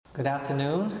Good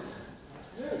afternoon.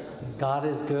 God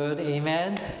is good.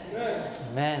 Amen.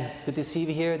 Amen. It's good to see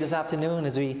you here this afternoon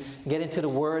as we get into the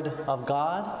Word of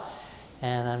God.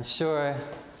 And I'm sure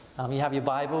you have your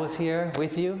Bibles here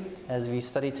with you as we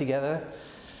study together.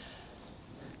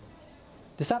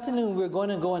 This afternoon we're going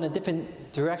to go in a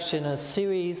different direction, a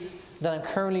series that I'm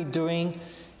currently doing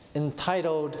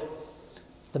entitled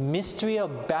The Mystery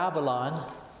of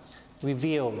Babylon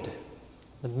Revealed.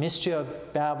 The Mystery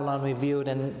of Babylon Revealed.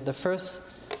 And the first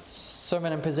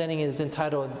sermon I'm presenting is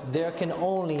entitled, There Can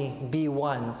Only Be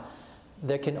One.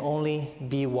 There Can Only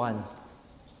Be One.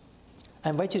 I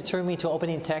invite you to turn me to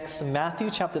opening text, Matthew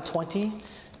chapter 20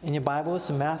 in your Bibles,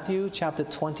 Matthew chapter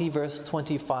 20, verse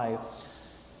 25.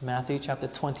 Matthew chapter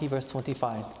 20, verse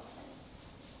 25.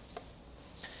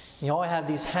 You all have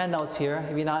these handouts here.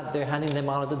 If you're not, they're handing them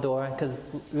out of the door because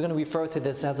we're going to refer to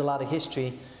this as a lot of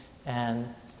history and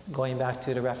going back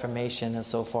to the Reformation and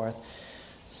so forth.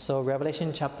 So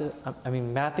Matthew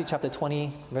chapter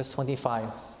 20, verse 25.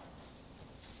 In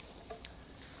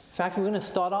fact, we're going to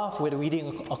start off with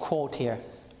reading a quote here.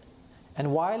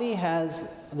 And Wiley has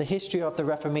the history of the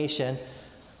Reformation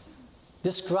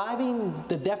describing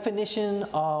the definition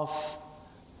of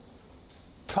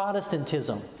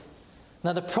Protestantism.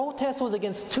 Now, the protest was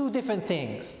against two different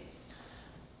things.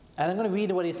 And I'm going to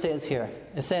read what it says here.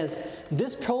 It says,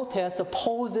 this protest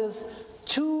opposes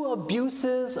two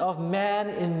abuses of man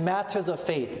in matters of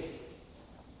faith.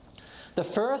 The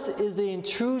first is the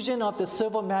intrusion of the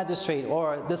civil magistrate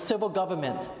or the civil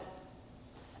government.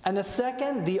 And the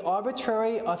second, the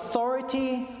arbitrary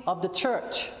authority of the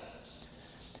church.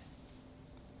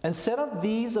 Instead of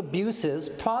these abuses,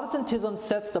 Protestantism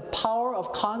sets the power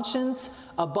of conscience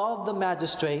above the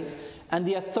magistrate and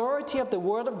the authority of the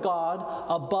Word of God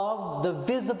above the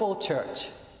visible church.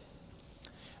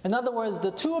 In other words,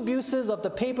 the two abuses of the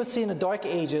papacy in the Dark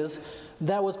Ages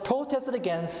that was protested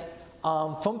against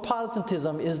from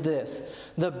Protestantism is this: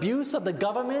 the abuse of the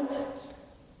government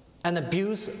and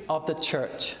abuse of the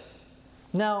church.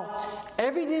 Now,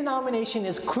 every denomination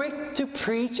is quick to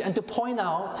preach and to point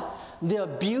out the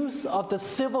abuse of the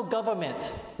civil government,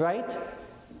 right?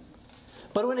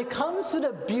 But when it comes to the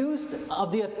abuse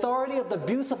of the authority of the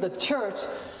abuse of the church,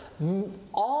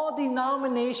 all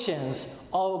denominations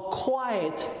are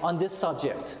quiet on this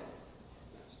subject.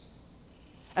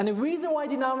 And the reason why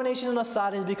denominations are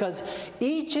silent is because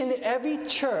each and every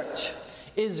church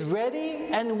is ready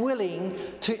and willing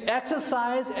to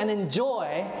exercise and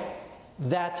enjoy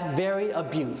that very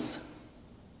abuse.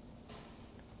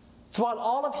 Throughout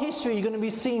all of history, you're going to be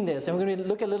seeing this, and we're going to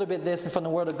look a little bit at this from the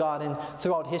Word of God and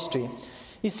throughout history.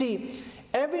 You see,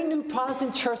 every new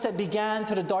Protestant church that began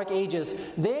to the Dark Ages,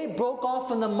 they broke off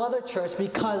from the mother church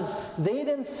because they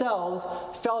themselves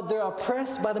felt they're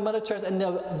oppressed by the mother church, and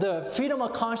the freedom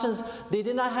of conscience, they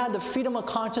did not have the freedom of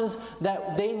conscience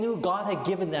that they knew God had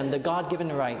given them, the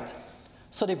God-given right.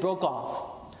 So they broke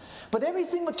off. But every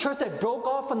single church that broke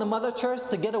off from the mother church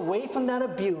to get away from that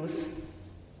abuse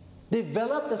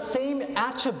developed the same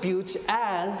attributes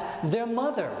as their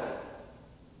mother.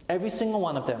 Every single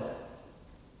one of them.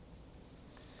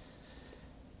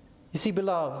 You see,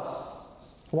 beloved,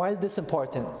 why is this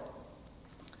important?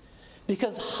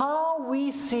 Because how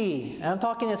we see, and I'm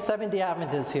talking as Seventh-day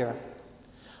Adventists here,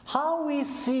 how we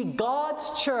see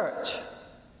God's church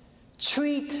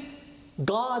treat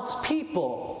God's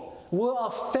people will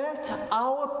affect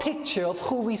our picture of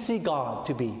who we see God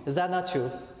to be. Is that not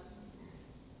true?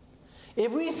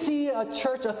 If we see a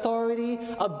church authority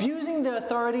abusing their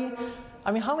authority,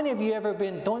 I mean, how many of you ever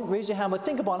been, don't raise your hand, but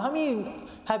think about it, how many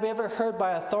have you ever heard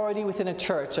by authority within a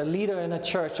church, a leader in a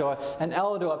church, or an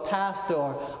elder, or a pastor,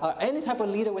 or any type of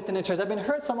leader within a church? I've been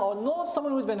heard or know of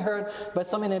someone who's been heard by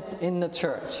someone in the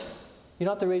church. You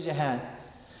don't have to raise your hand.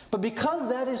 But because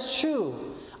that is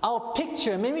true, our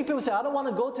picture, many people say, I don't want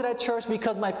to go to that church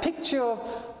because my picture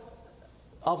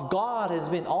of God has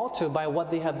been altered by what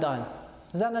they have done.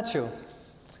 Is that not true?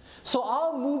 So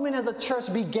our movement as a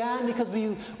church began because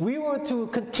we were to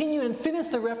continue and finish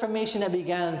the Reformation that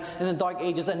began in the Dark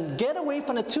Ages and get away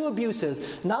from the two abuses.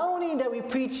 Not only that we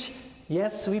preach,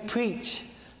 yes, we preach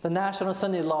the National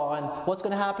Sunday Law and what's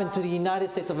going to happen to the United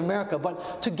States of America,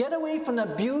 but to get away from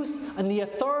the abuse and the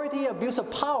authority, abuse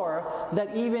of power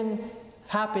that even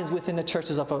happens within the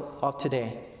churches of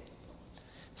today.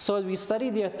 So as we study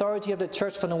the authority of the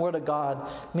church from the Word of God,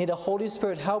 may the Holy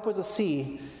Spirit help us to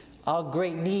see our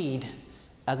great need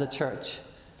as a church.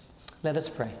 Let us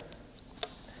pray.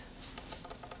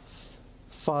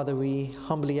 Father, we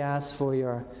humbly ask for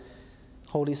your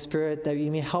Holy Spirit that you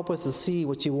may help us to see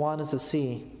what you want us to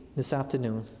see this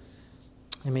afternoon.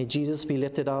 And may Jesus be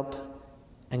lifted up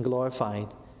and glorified.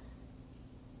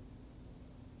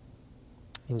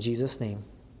 In Jesus' name,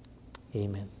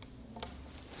 amen.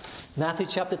 Matthew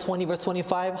chapter 20, verse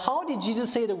 25. How did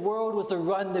Jesus say the world was to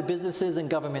run their businesses and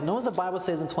government? Notice the Bible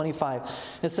says in 25.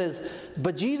 It says,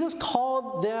 but Jesus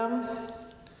called them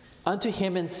unto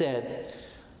him and said,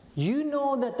 you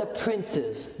know that the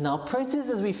princes, now princes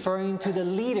is referring to the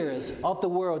leaders of the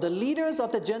world, the leaders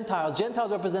of the Gentiles. Gentiles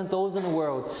represent those in the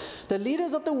world. The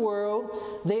leaders of the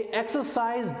world, they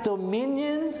exercise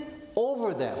dominion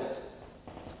over them.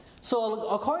 So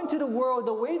according to the world,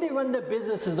 the way they run their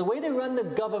businesses, the way they run the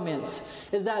governments,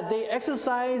 is that they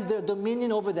exercise their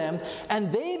dominion over them,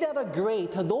 and they that are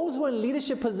great, those who are in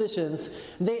leadership positions,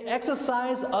 they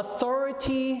exercise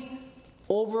authority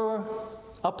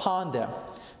upon them.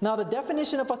 Now, the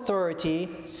definition of authority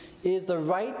is the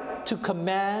right to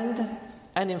command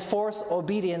and enforce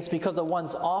obedience because of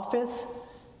one's office,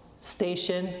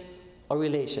 station, or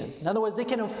relation. In other words, they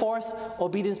can enforce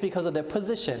obedience because of their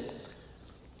position.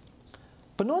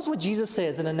 But notice what Jesus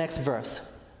says in the next verse.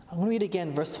 I'm going to read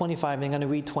again verse 25 and I'm going to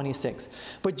read 26.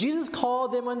 But Jesus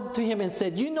called them unto him and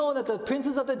said, you know that the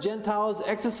princes of the Gentiles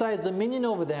exercise dominion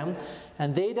over them,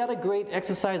 and they that are great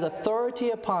exercise authority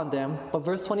upon them. But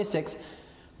verse 26,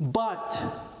 but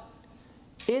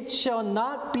it shall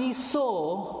not be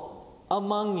so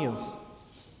among you.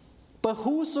 But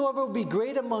whosoever will be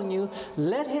great among you,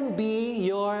 let him be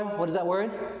your, what is that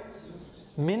word?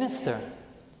 Minister.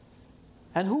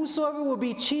 And whosoever will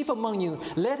be chief among you,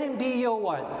 let him be your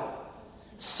what?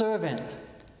 Servant.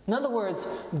 In other words,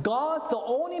 the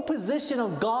only position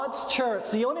of God's church,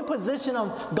 the only position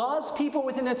of God's people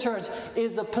within the church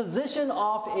is the position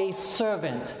of a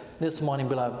servant this morning,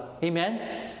 beloved.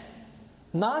 Amen?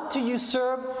 Not to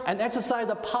usurp and exercise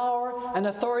the power and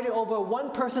authority over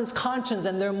one person's conscience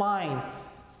and their mind.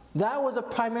 That was the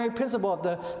primary principle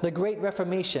of the Great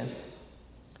Reformation.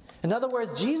 In other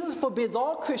words, Jesus forbids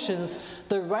all Christians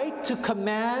the right to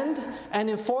command and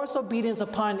enforce obedience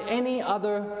upon any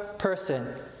other person.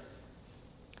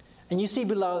 And you see,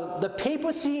 beloved, the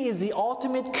papacy is the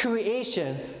ultimate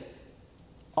creation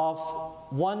of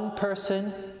one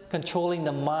person controlling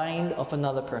the mind of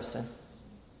another person.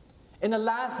 In the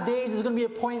last days, there's going to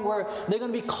be a point where they're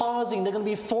going to be causing, they're going to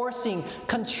be forcing,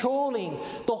 controlling.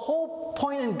 The whole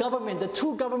point in government, the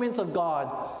two governments of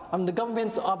God, the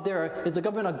governments up there is the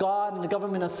government of God and the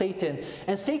government of Satan.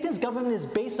 And Satan's government is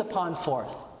based upon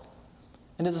force.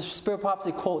 And there's a Spirit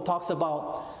Prophecy quote talks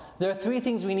about, there are three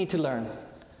things we need to learn.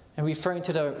 And referring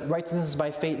to the Righteousness by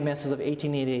Faith message of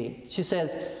 1888. She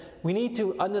says, we need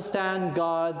to understand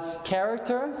God's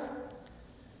character,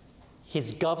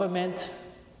 His government,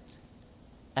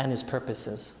 and His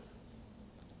purposes.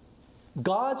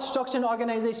 God's structure and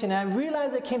organization. And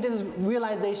I came to this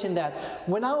realization that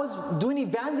when I was doing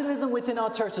evangelism within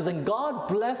our churches, and God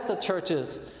blessed the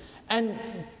churches, and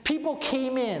people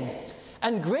came in,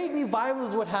 and great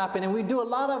revivals would happen, and we do a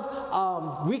lot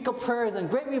of week of prayers and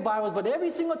great revivals, but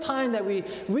every single time that we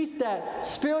reach that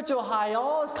spiritual high, it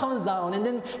always comes down, and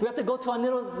then we have to go to our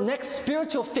little next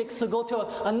spiritual fix to go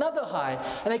to another high.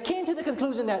 And I came to the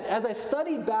conclusion that as I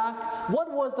studied back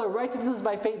what was the Righteousness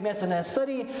by Faith message, and I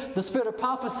studied the Spirit of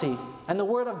Prophecy and the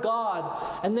Word of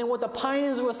God, and then what the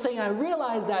pioneers were saying, I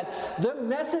realized that their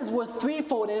message was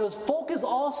threefold, and it was focused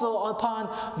also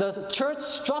upon the church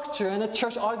structure and the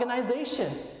church organization.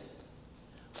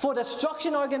 For the structure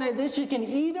and organization, you can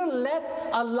either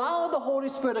allow the Holy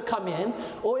Spirit to come in,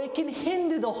 or it can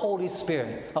hinder the Holy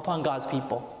Spirit upon God's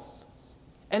people.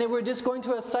 And if we're just going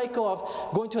through a cycle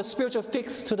of going to a spiritual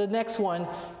fix to the next one,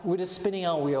 we're just spinning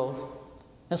our wheels.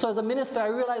 And so as a minister, I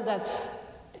realized that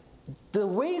the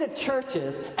way the church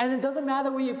is, and it doesn't matter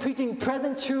whether you're preaching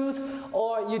present truth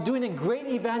or you're doing a great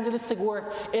evangelistic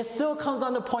work, it still comes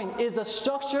down to the point, is a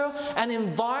structure, an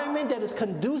environment that is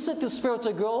conducive to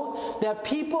spiritual growth, that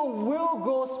people will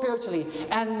grow spiritually,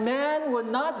 and man will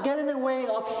not get in the way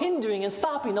of hindering and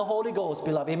stopping the Holy Ghost,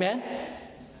 beloved. Amen?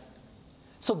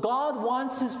 So God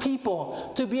wants His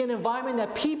people to be an environment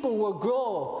that people will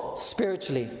grow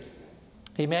spiritually.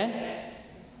 Amen?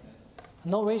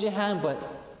 Don't raise your hand,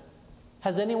 but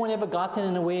has anyone ever gotten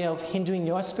in the way of hindering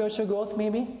your spiritual growth,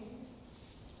 maybe?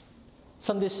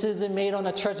 Some decision made on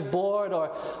a church board,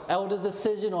 or elders'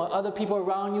 decision, or other people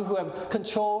around you who have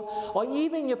control, or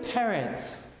even your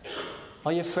parents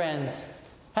or your friends.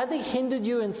 Have they hindered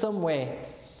you in some way?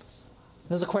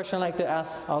 There's a question I'd like to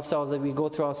ask ourselves as we go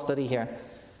through our study here.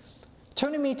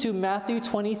 Turn with me to Matthew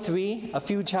 23, a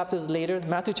few chapters later.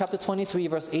 Matthew chapter 23,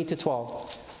 verse 8 to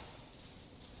 12.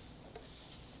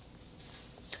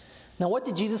 Now, what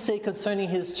did Jesus say concerning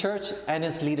His church and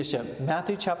His leadership?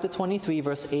 Matthew chapter 23,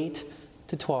 verse 8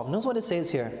 to 12. Notice what it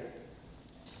says here.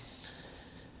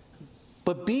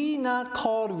 But be not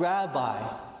called rabbi,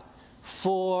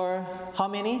 for how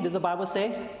many does the Bible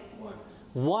say?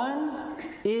 One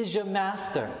is your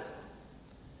master,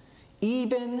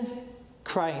 even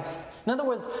Christ. In other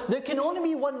words, there can only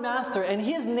be one master, and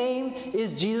his name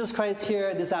is Jesus Christ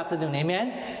here this afternoon.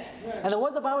 Amen? And what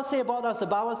does the Bible say about us? The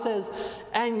Bible says,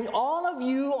 and all of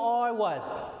you are what?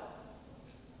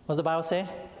 What does the Bible say?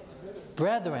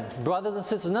 Brethren, brothers and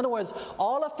sisters. In other words,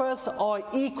 all of us are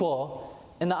equal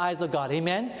in the eyes of God.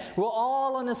 Amen? We're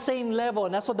all on the same level,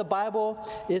 and that's what the Bible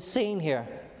is saying here.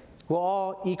 We're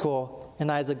all equal in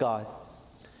the eyes of God.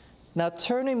 Now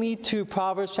turn with me to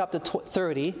Proverbs chapter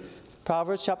 30.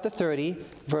 Proverbs chapter 30,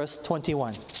 verse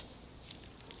 21.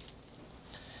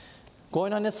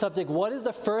 Going on this subject, what is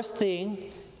the first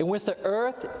thing in which the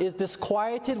earth is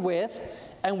disquieted with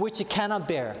and which it cannot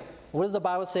bear? What does the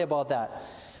Bible say about that?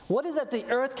 What is that the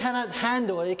earth cannot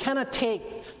handle, it cannot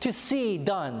take to see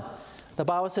done? The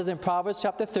Bible says in Proverbs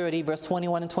chapter 30, verse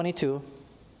 21 and 22.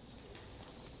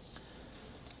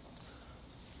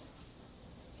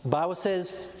 The Bible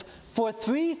says, for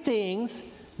three things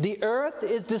the earth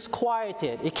is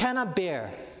disquieted, it cannot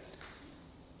bear.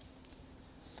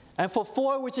 And for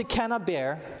four which it cannot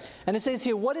bear. And it says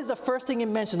here, what is the first thing it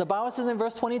mentioned? The Bible says in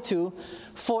verse 22,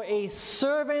 for a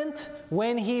servant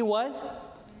when he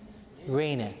what?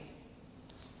 Reigneth.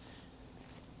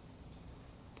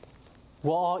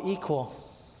 We're all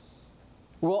equal.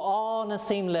 We're all on the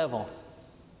same level.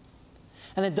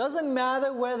 And it doesn't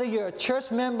matter whether you're a church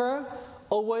member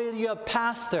or whether you're a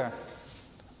pastor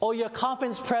or you're a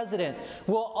conference president.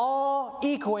 We're all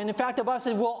equal. And in fact, the Bible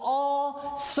says we're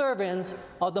all servants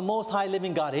of the Most High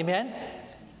Living God. Amen?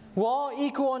 We're all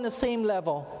equal on the same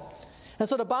level. And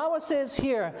so the Bible says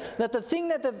here that the thing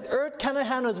that the earth cannot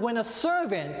handle is when a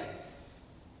servant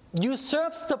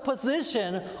usurps the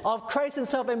position of Christ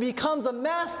himself and becomes a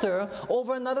master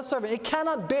over another servant. It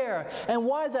cannot bear. And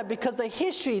why is that? Because the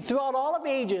history throughout all of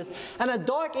ages and the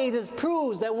dark ages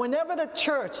proves that whenever the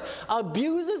church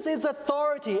abuses its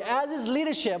authority as its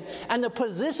leadership and the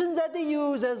positions that they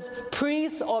use as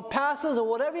priests or pastors or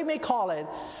whatever you may call it,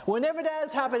 whenever that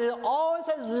has happened, it always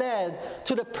has led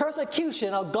to the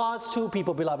persecution of God's true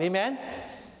people, beloved. Amen?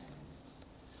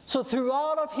 So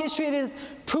throughout of history, it is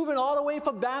proven all the way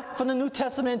from back from the New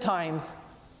Testament times.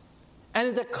 And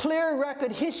it's a clear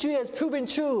record. History has proven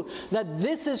true that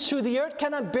this is true. The earth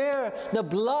cannot bear the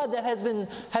blood that has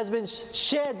been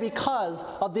shed because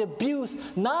of the abuse,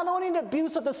 not only the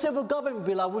abuse of the civil government,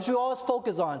 beloved, which we always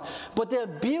focus on, but the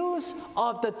abuse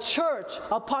of the church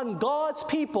upon God's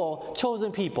people,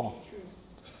 chosen people.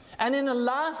 And in the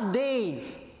last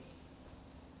days,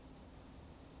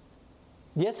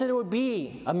 yes, it would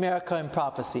be America in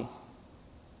prophecy,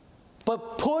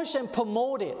 but pushed and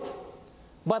promoted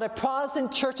by the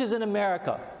Protestant churches in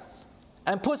America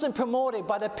and pushed and promoted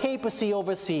by the papacy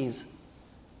overseas.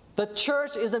 The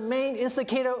church is the main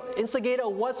instigator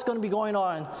of what's going to be going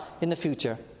on in the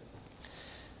future.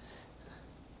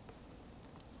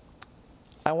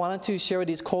 I wanted to share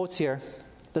these quotes here,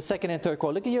 the second and third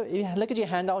quote. Look at your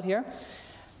handout here.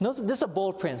 Notice, this is a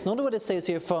bold print. Notice what it says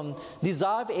here from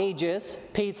Desire of Ages,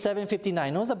 page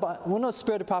 759. Notice what the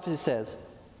Spirit of Prophecy says.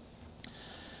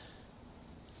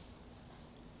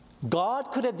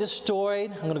 God could have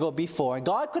destroyed, I'm going to go before,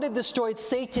 God could have destroyed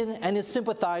Satan and his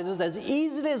sympathizers as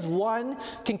easily as one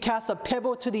can cast a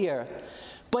pebble to the earth.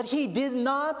 But he did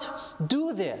not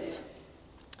do this.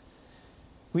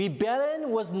 Rebellion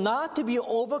was not to be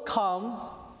overcome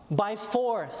by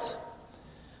force.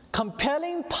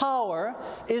 Compelling power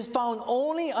is found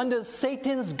only under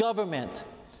Satan's government.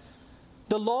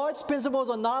 The Lord's principles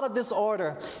are not of this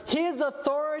order. His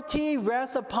authority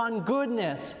rests upon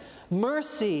goodness,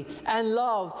 mercy, and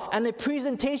love, and the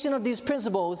presentation of these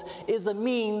principles is the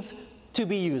means to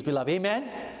be used, beloved. Amen?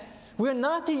 We're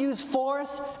not to use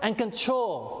force and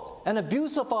control and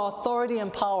abuse of our authority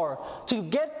and power to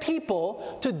get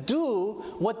people to do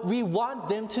what we want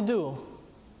them to do.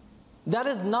 That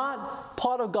is not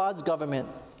part of God's government.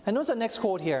 And notice the next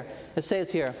quote here. It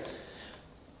says here,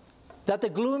 that the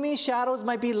gloomy shadows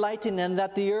might be lightened and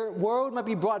that the world might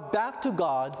be brought back to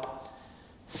God,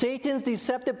 Satan's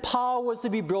deceptive power was to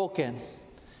be broken.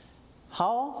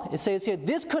 How? It says here,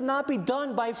 this could not be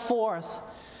done by force.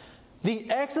 The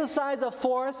exercise of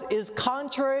force is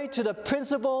contrary to the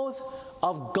principles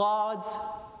of God's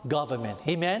government.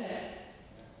 Amen?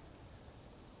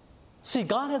 See,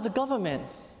 God has a government.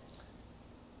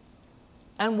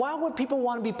 And why would people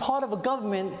want to be part of a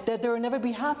government that they will never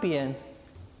be happy in?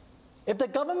 If the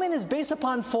government is based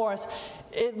upon force,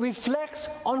 it reflects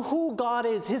on who God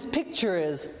is, His picture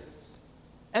is.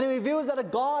 And it reveals that if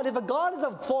a God is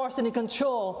a force and in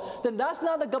control, then that's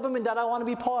not the government that I want to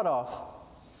be part of.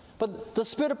 But the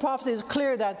spirit of prophecy is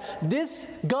clear that this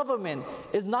government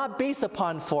is not based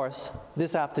upon force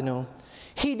this afternoon.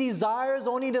 He desires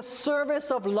only the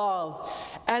service of love.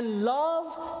 And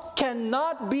love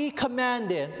cannot be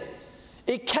commanded.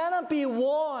 It cannot be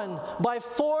won by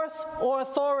force or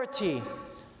authority.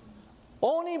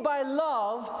 Only by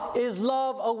love is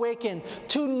love awakened.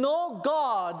 To know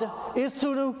God is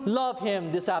to love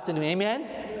Him this afternoon. Amen?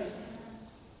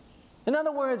 In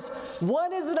other words,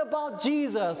 what is it about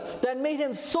Jesus that made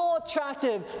Him so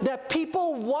attractive that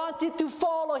people wanted to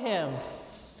follow Him?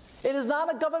 It is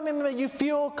not a government that you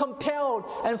feel compelled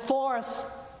and forced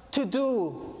to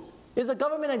do. It's a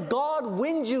government that God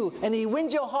wins you, and He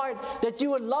wins your heart, that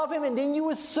you would love Him and then you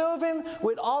would serve Him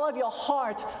with all of your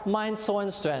heart, mind, soul,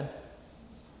 and strength.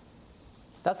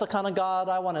 That's the kind of God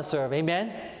I want to serve.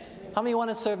 Amen? How many want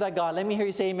to serve that God? Let me hear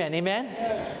you say amen.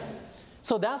 Amen?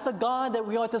 So that's a God that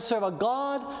we ought to serve, a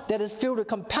God that is filled with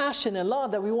compassion and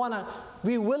love, that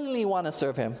we willingly want to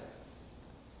serve Him.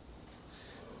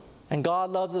 And God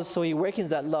loves us, so He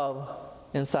awakens that love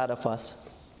inside of us.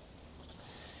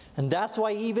 And that's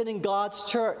why even in God's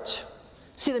church,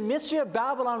 see, the mystery of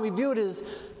Babylon revealed is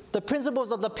the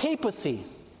principles of the papacy.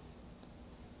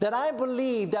 That I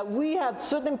believe that we have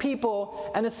certain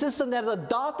people and a system that has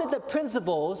adopted the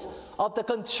principles of the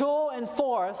control and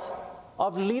force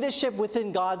of leadership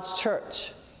within God's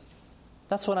church.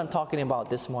 That's what I'm talking about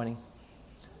this morning.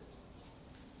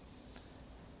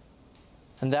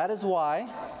 And that is why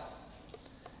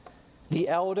the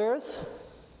elders,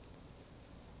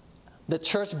 the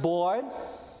church board,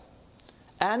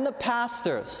 and the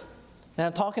pastors, and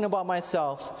I'm talking about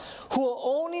myself, who are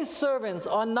only servants,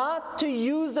 are not to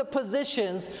use the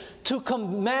positions to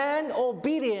command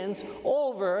obedience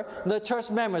over the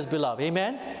church members, beloved.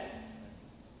 Amen?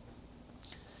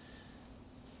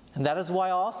 And that is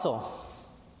why also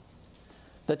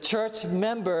the church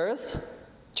members,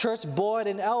 church board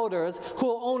and elders who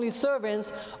are only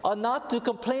servants are not to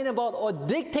complain about or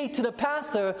dictate to the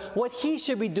pastor what he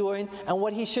should be doing and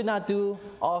what he should not do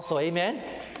also. Amen?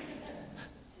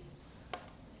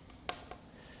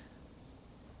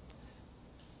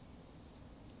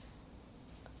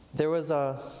 There was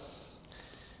a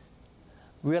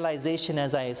realization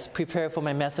as I prepared for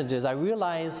my messages. I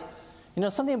realized,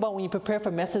 something about when you prepare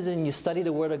for messages and you study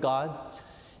the Word of God,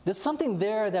 there's something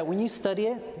there that when you study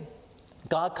it,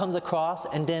 God comes across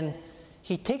and then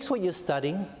He takes what you're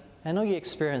studying. I know you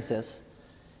experience this.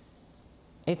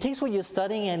 And He takes what you're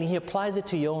studying and He applies it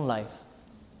to your own life.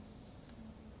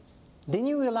 Then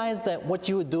you realize that what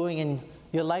you were doing in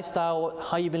your lifestyle,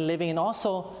 how you've been living, and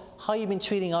also how you've been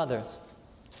treating others.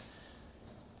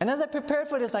 And as I prepared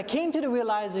for this, I came to the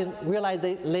realization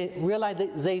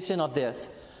of this,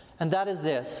 and that is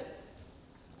this: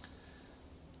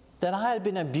 that I had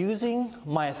been abusing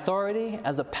my authority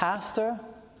as a pastor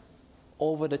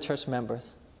over the church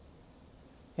members.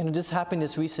 This happened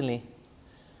just recently.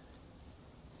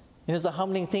 It's a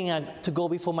humbling thing to go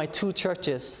before my two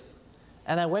churches.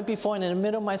 And I went before, and in the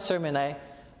middle of my sermon, I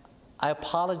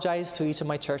apologized to each of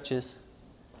my churches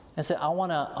and said, I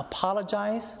want to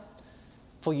apologize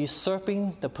for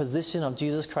usurping the position of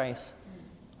Jesus Christ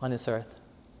on this earth.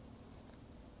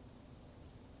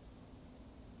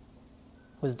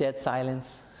 It was dead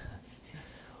silence.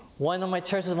 One of my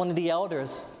churches, one of the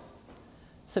elders,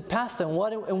 said, Pastor, in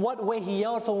what way? He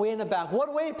yelled from way in the back,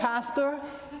 what way, Pastor?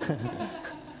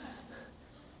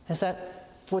 I said,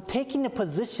 for taking the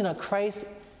position of Christ,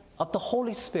 of the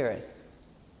Holy Spirit.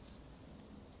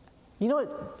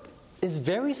 It's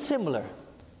very similar.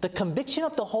 The conviction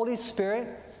of the Holy Spirit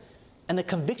and the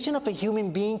conviction of a human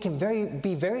being can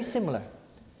be very similar.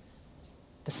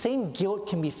 The same guilt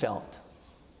can be felt.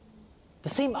 The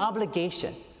same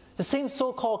obligation, the same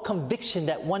so-called conviction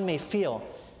that one may feel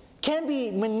can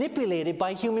be manipulated by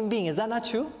a human being. Is that not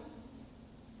true?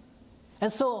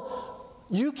 And so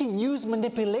you can use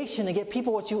manipulation to get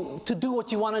people to do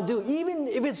what you want to do, even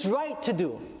if it's right to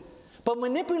do. But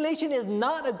manipulation is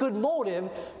not a good motive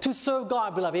to serve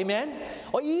God, beloved. Amen?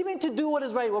 Or even to do what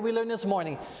is right, what we learned this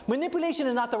morning. Manipulation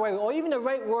is not the right way, or even the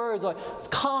right words, or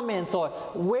comments, or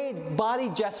body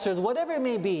gestures, whatever it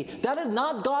may be. That is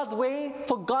not God's way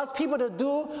for God's people to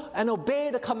do and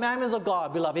obey the commandments of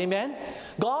God, beloved. Amen?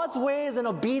 God's way is an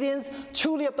obedience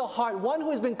truly of the heart. One who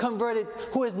has been converted,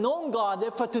 who has known God.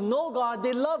 Therefore, to know God,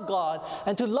 they love God.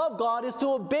 And to love God is to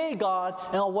obey God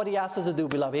and what He asks us to do,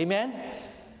 beloved. Amen?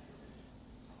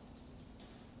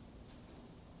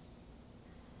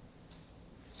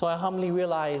 So I humbly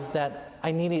realized that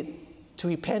I needed to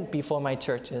repent before my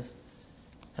churches,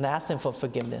 and I asked them for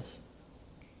forgiveness.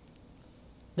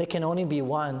 There can only be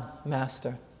one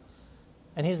master.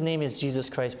 And his name is Jesus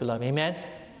Christ, beloved. Amen?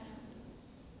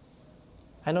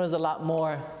 I know there's a lot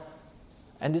more,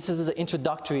 and this is the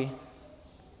introductory.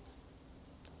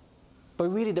 But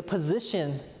really, the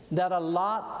position that a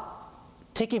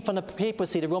lot taken from the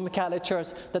papacy, the Roman Catholic Church,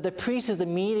 that the priest is the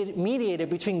mediator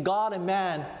between God and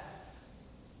man,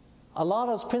 a lot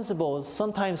of those principles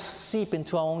sometimes seep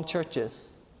into our own churches.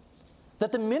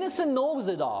 That the minister knows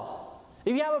it all.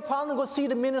 If you have a problem, go see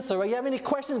the minister. Right? You have any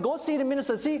questions, go see the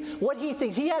minister. See what he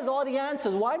thinks. He has all the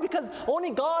answers. Why? Because only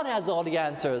God has all the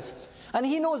answers. And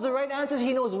he knows the right answers.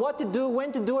 He knows what to do,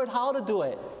 when to do it, how to do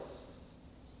it.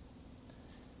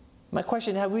 My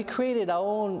question, have we created our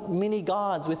own mini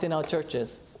gods within our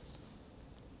churches?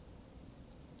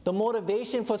 The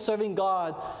motivation for serving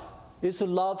God is to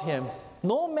love him.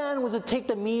 No man was to take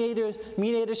the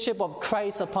mediatorship of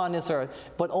Christ upon this earth,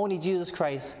 but only Jesus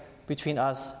Christ between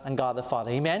us and God the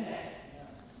Father. Amen?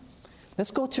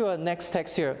 Let's go to our next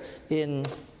text here in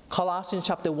Colossians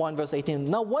chapter 1, verse 18.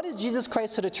 Now, what is Jesus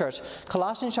Christ to the church?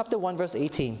 Colossians chapter 1, verse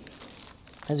 18.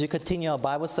 As we continue our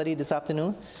Bible study this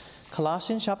afternoon,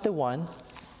 Colossians chapter 1,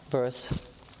 verse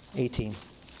 18.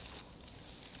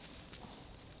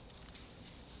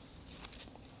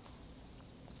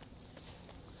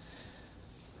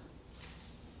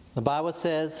 The Bible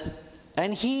says,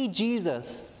 and he,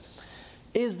 Jesus,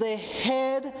 is the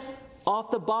head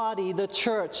of the body, the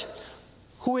church,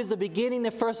 who is the beginning,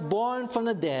 the firstborn from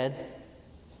the dead,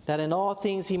 that in all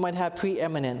things he might have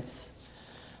preeminence.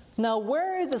 Now,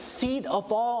 where is the seat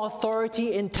of all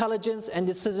authority, intelligence, and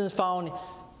decisions found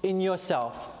in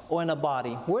yourself or in a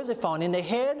body? Where is it found? In the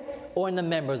head or in the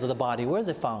members of the body? Where is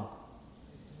it found?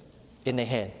 In the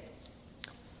head.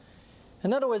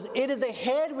 In other words, it is the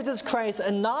head which is Christ,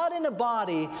 and not in the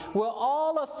body where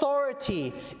all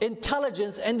authority,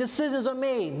 intelligence, and decisions are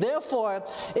made. Therefore,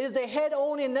 it is the head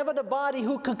only and never the body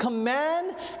who can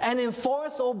command and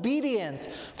enforce obedience.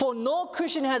 For no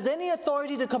Christian has any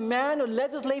authority to command or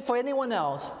legislate for anyone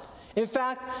else. In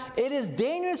fact, it is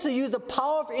dangerous to use the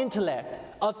power of intellect,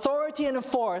 authority, and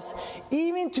force,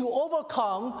 even to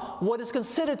overcome what is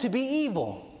considered to be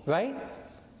evil. Right?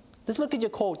 Let's look at your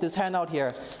quote, this handout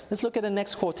here. Let's look at the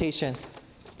next quotation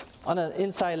on the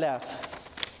inside left.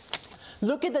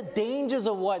 Look at the dangers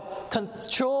of what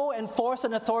control and force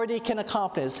and authority can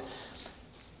accomplish.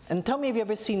 And tell me if you've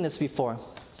ever seen this before.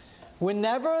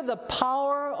 Whenever the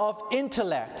power of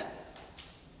intellect,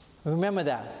 remember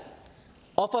that,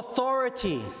 of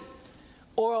authority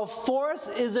or of force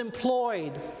is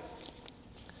employed,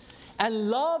 and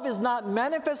love is not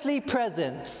manifestly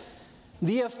present,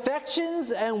 the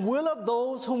affections and will of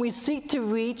those whom we seek to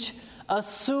reach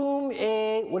assume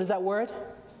a, what is that word?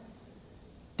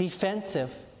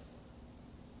 Defensive,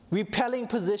 repelling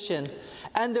position,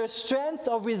 and their strength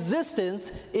of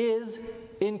resistance is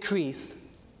increased.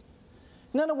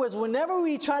 In other words, whenever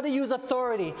we try to use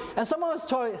authority, and someone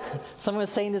was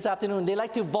saying this afternoon, they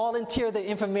like to volunteer the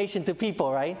information to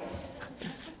people, right?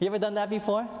 You ever done that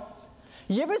before?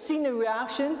 You ever seen the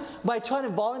reaction by trying to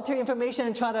volunteer information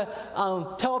and trying to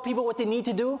tell people what they need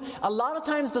to do? A lot of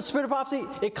times the spirit of prophecy,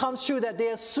 it comes true that they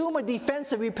assume a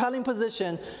defensive, repelling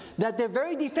position, that they're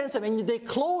very defensive, and they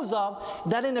close up,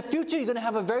 that in the future you're going to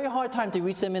have a very hard time to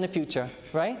reach them in the future,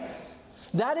 right?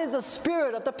 That is the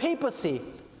spirit of the papacy.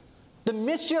 The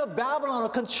mystery of Babylon, the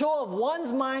control of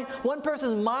one's mind, one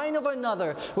person's mind over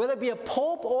another, whether it be a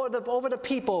pope or over the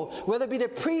people, whether it be the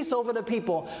priest over the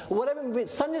people, whatever it be,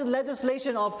 some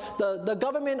legislation of the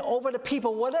government over the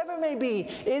people, whatever it may be,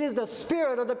 it is the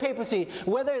spirit of the papacy.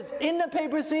 Whether it's in the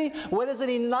papacy, whether it's in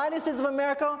the United States of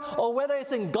America, or whether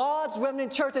it's in God's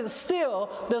remnant church, it's still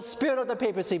the spirit of the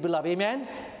papacy, beloved. Amen?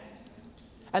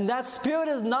 And that spirit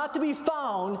is not to be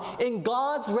found in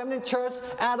God's remnant church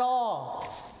at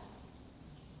all.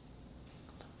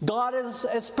 God has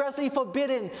expressly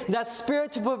forbidden that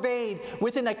spirit to pervade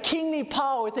within a kingly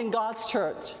power within God's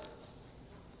church.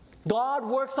 God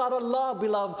works out of love,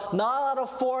 beloved, not out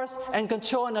of force and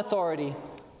control and authority.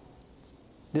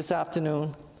 This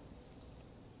afternoon,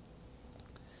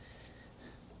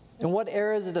 in what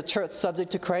areas is the church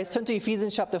subject to Christ? Turn to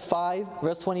Ephesians chapter 5,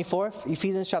 verse 24.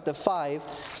 Ephesians chapter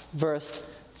 5, verse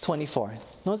 24.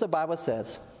 Notice the Bible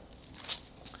says,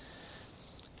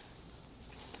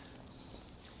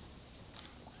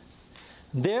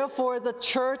 therefore the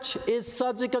church is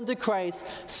subject unto Christ,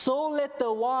 so let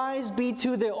the wives be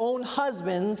to their own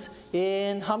husbands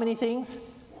in how many things?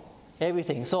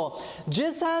 Everything. So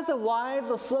just as the wives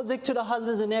are subject to the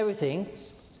husbands in everything,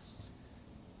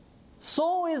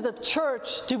 so is the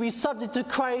church to be subject to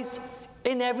Christ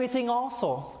in everything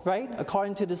also, right?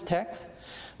 According to this text.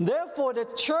 Therefore, the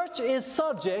church is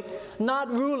subject,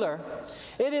 not ruler.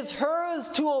 It is hers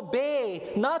to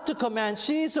obey, not to command.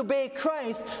 She is to obey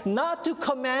Christ, not to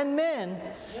command men.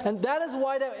 And that is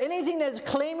why anything that is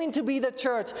claiming to be the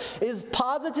church is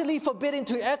positively forbidden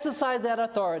to exercise that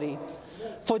authority.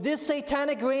 For this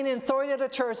satanic reign and authority of the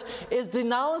church is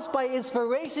denounced by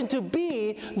inspiration to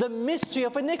be the mystery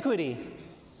of iniquity.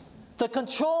 The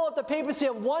control of the papacy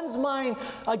of one's mind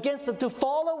to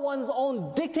follow one's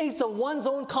own dictates of one's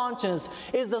own conscience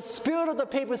is the spirit of the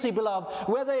papacy, beloved.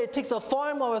 Whether it takes a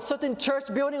form of a certain church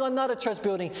building or not a church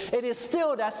building, it is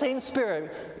still that same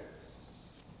spirit.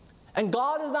 And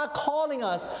God is not calling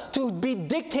us to be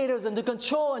dictators and to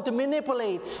control and to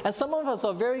manipulate. And some of us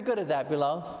are very good at that,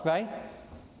 beloved, right?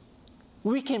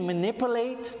 We can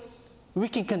manipulate, we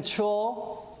can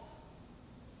control,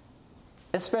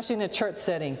 especially in a church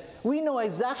setting. We know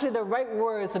exactly the right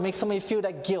words to make somebody feel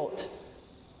that guilt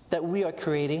that we are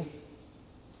creating.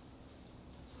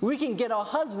 We can get our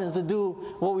husbands to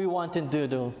do what we want them to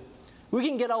do. We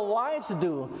can get our wives to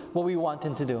do what we want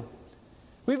them to do.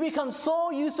 We become so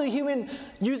used to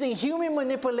using human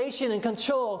manipulation and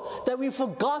control that we've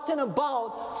forgotten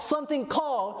about something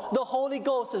called the Holy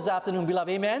Ghost this afternoon, beloved.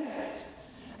 Amen?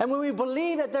 And when we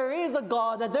believe that there is a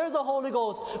God, that there is a Holy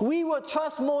Ghost, we will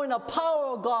trust more in the power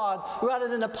of God rather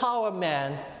than the power of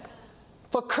man.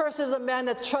 For cursed is the man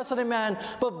that trusted in man,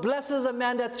 but blessed is the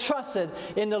man that trusted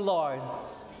in the Lord.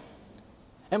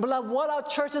 And beloved, what our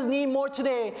churches need more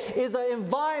today is an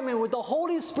environment where the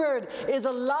Holy Spirit is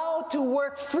allowed to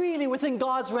work freely within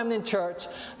God's remnant church.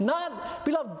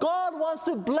 Beloved, God wants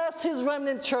to bless His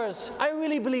remnant church. I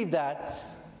really believe that.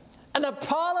 And the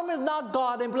problem is not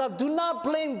God. And beloved, do not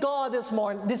blame God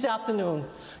this afternoon.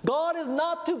 God is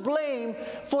not to blame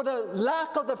for the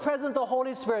lack of the presence of the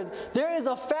Holy Spirit. There is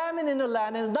a famine in the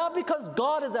land, and it's not because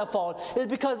God is at fault.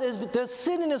 It's because there's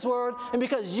sin in this world, and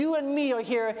because you and me are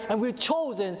here, and we've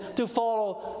chosen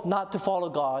not to follow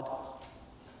God.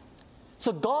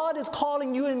 So God is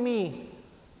calling you and me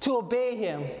to obey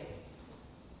Him.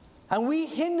 And we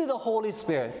hinder the Holy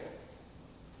Spirit.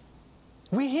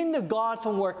 We hinder God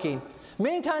from working.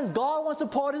 Many times God wants to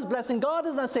pour out His blessing. God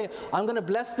does not say, I'm going to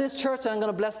bless this church and I'm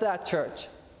going to bless that church.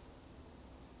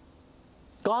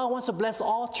 God wants to bless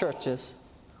all churches.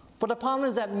 But the problem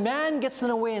is that man gets in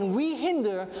the way and we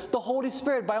hinder the Holy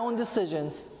Spirit by our own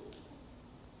decisions.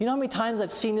 You know how many times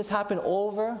I've seen this happen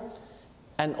over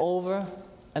and over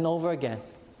and over again?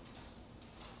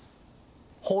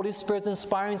 Holy Spirit's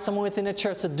inspiring someone within the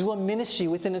church to do a ministry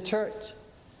within the church.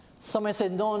 Somebody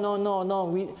said,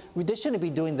 no, they shouldn't be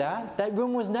doing that. That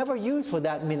room was never used for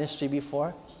that ministry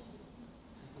before.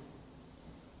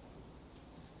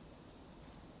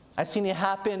 I've seen it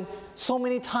happen so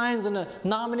many times in the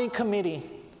nominating committee,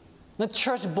 the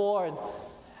church board.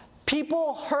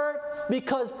 People hurt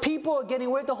because people are getting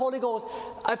away with the Holy Ghost.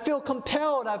 I feel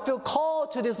compelled, I feel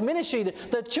called to this ministry,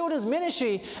 the children's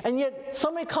ministry, and yet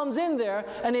somebody comes in there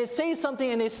and they say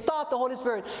something and they stop the Holy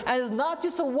Spirit. And it's not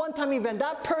just a one-time event.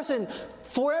 That person,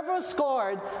 forever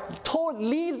scarred,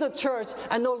 leaves the church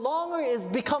and no longer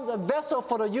becomes a vessel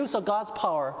for the use of God's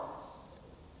power.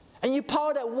 And you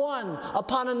power that one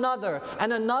upon another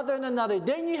and another and another.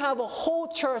 Then you have a whole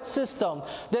church system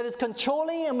that is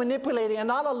controlling and manipulating and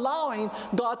not allowing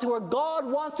God to work. God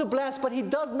wants to bless, but He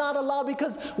does not allow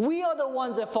because we are the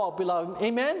ones at fault, beloved.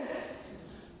 Amen?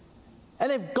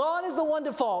 And if God is the one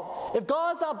at fault, if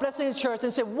God's not blessing His church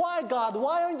and say, why God?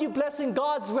 Why aren't you blessing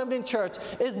God's remnant church?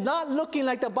 It's not looking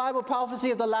like the Bible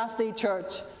prophecy of the last day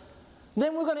church.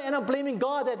 Then we're going to end up blaming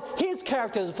God that His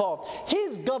character is at fault.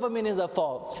 His government is at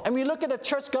fault. And we look at the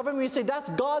church government, we say that's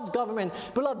God's government.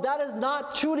 Beloved, that is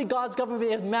not truly God's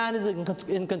government if man is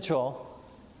in control.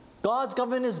 God's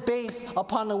government is based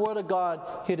upon the Word of God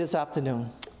here this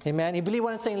afternoon. Amen. You believe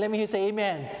what I'm saying? Let me hear you say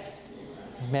amen.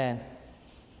 Amen.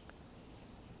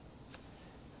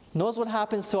 Notice what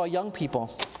happens to our young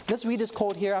people. Let's read this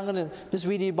quote here. I'm going to just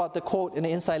read you about the quote in the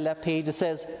inside left page. It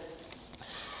says,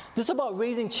 this is about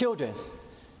raising children.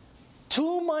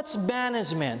 Too much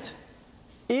management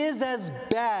is as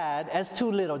bad as too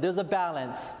little. There's a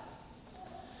balance.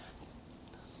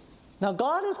 Now,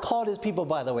 God has called His people,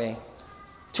 by the way,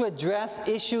 to address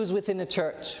issues within the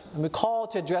church. And we're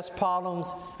called to address problems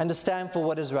and to stand for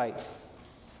what is right.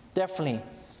 Definitely.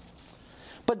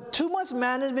 But too much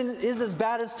management is as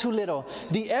bad as too little.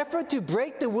 The effort to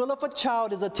break the will of a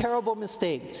child is a terrible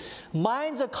mistake.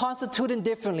 Minds are constituted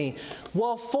differently.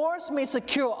 While force may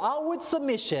secure outward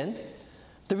submission,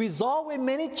 the result with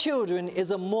many children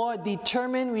is a more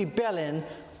determined rebellion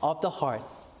of the heart.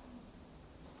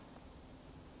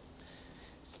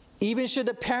 Even should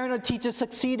the parent or teacher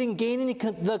succeed in gaining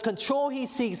the control he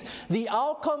seeks, the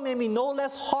outcome may be no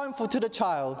less harmful to the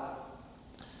child.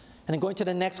 And then going to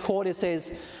the next quote, it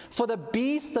says, "For the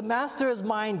beast, the master is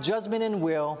mind, judgment, and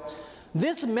will.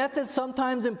 This method,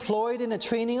 sometimes employed in the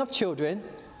training of children,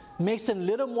 makes them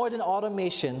little more than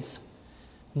automations.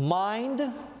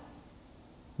 Mind,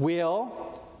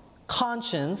 will,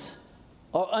 conscience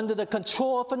are under the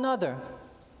control of another.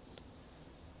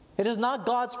 It is not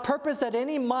God's purpose that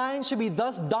any mind should be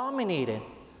thus dominated.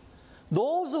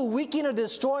 Those who weaken or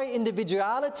destroy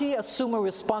individuality assume a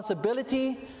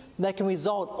responsibility that can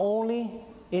result only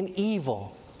in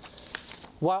evil.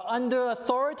 While under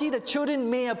authority, the children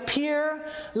may appear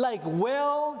like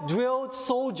well-drilled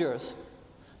soldiers.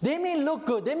 They may look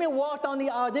good, they may walk down the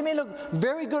aisle, they may look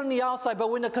very good on the outside, but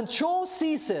when the control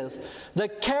ceases, the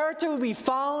character will be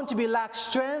found to be lack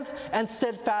strength and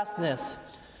steadfastness.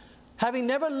 Having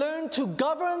never learned to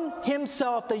govern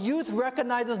himself, the youth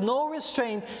recognizes no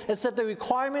restraint except the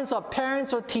requirements of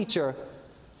parents or teacher.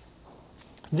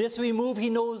 This removed, he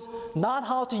knows not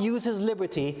how to use his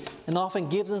liberty and often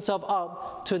gives himself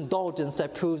up to indulgence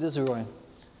that proves his ruin."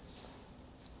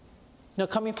 You know,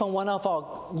 coming from one of our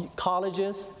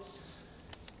colleges,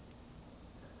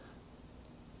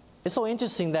 it's so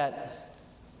interesting that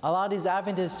a lot of these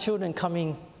Adventist children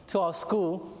coming to our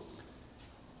school,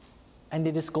 and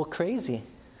they just go crazy.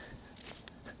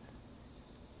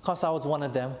 Of course, I was one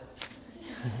of them.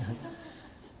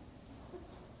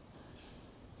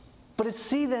 But to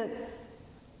see that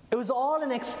it was all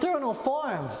an external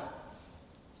form.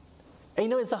 And you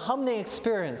know, it's a humbling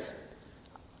experience.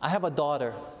 I have a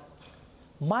daughter.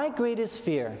 My greatest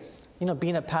fear, you know,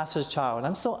 being a pastor's child,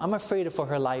 I'm afraid for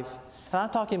her life. And I'm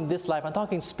not talking this life, I'm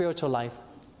talking spiritual life.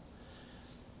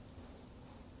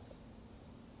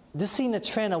 Just seeing the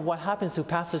trend of what happens to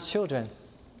pastors' children.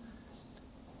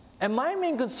 And my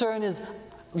main concern is,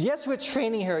 yes, we're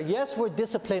training her. Yes, we're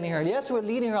disciplining her. Yes, we're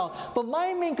leading her on. But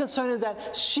my main concern is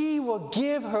that she will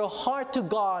give her heart to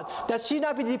God, that she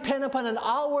not be dependent upon an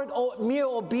outward mere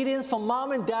obedience from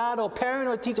mom and dad or parent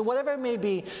or teacher, whatever it may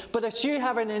be, but that she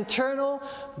have an internal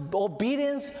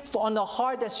obedience on the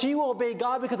heart, that she will obey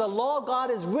God because the law of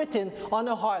God is written on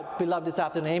her heart, beloved, this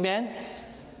afternoon. Amen?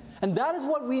 And that is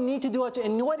what we need to do.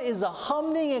 And what is a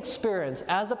humbling experience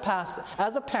as a pastor,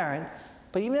 as a parent,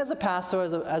 but even as a pastor,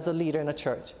 as a leader in a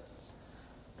church,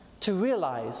 to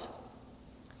realize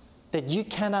that you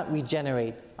cannot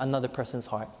regenerate another person's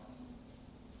heart.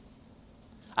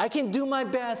 I can do my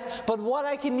best, but what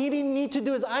I need to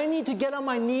do is I need to get on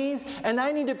my knees and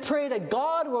I need to pray that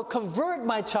God will convert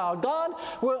my child. God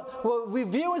will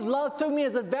reveal His love through me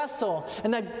as a vessel,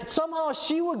 and that somehow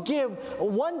she will give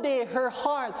one day her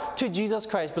heart to Jesus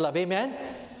Christ, beloved. Amen?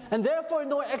 And therefore,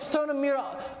 no external mere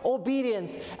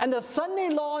obedience. And the Sunday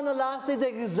law on the last day is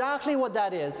exactly what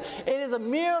that is. It is a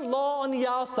mere law on the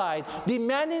outside,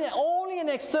 demanding only an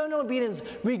external obedience,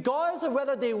 regardless of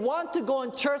whether they want to go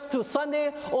in church to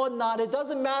Sunday or not. It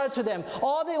doesn't matter to them.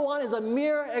 All they want is a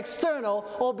mere external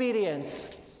obedience.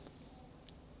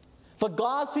 But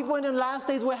God's people in the last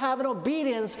days will have an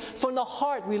obedience from the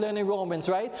heart, we learn in Romans,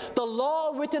 right? The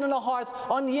law written on the hearts,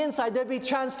 on the inside, they'll be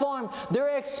transformed. They'll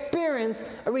experience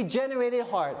a regenerated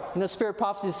heart. And the Spirit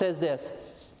Prophecy says this.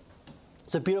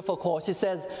 It's a beautiful quote. She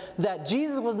says that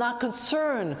Jesus was not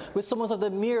concerned with so much of the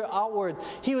mere outward.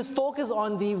 He was focused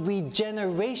on the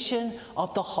regeneration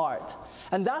of the heart.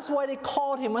 And that's why they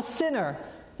called him a sinner.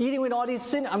 Eating with all these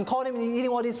sinners. I'm calling him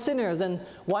eating all these sinners and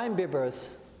wine bibbers.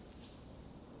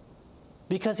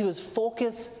 Because he was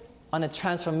focused on the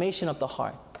transformation of the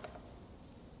heart,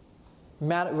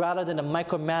 rather than the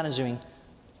micromanaging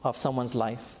of someone's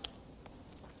life.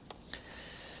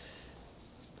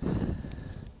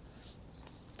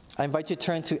 I invite you to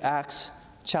turn to Acts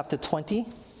chapter 20.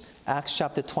 Acts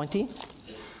chapter 20,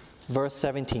 verse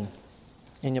 17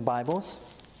 in your Bibles.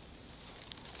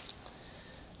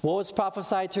 What was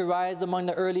prophesied to rise among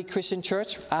the early Christian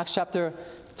church? Acts chapter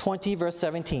 20, verse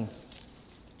 17.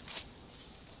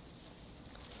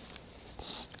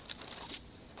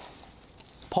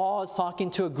 Paul is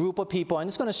talking to a group of people, and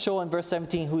it's going to show in verse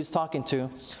 17 who he's talking to.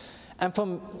 And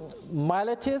from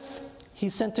Miletus, he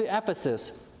sent to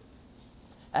Ephesus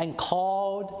and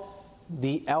called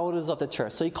the elders of the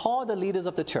church. So he called the leaders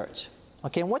of the church.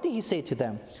 Okay, and what did he say to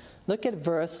them? Look at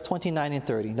verse 29 and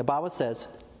 30. The Bible says,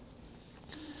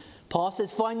 Paul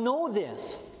says, "For I know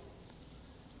this,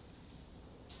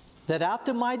 that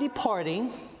after my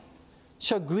departing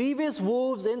shall grievous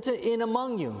wolves enter in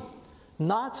among you,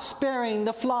 not sparing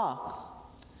the flock.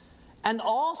 And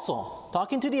also,"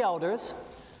 talking to the elders,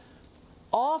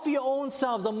 "of your own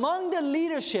selves among the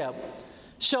leadership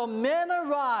shall men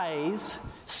arise,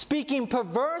 speaking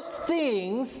perverse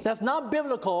things that's not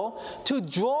biblical to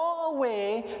draw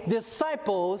away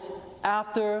disciples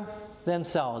after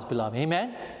themselves, beloved.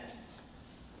 Amen?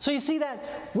 So you see that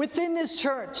within this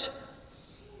church,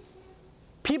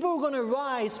 people are going to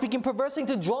rise speaking perverse things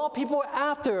to draw people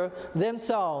after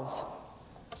themselves.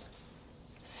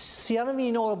 See, I don't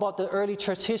even know about the early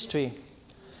church history,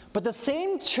 but the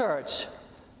same church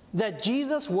that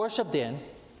Jesus worshiped in,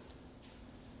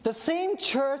 the same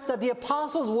church that the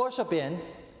apostles worship in,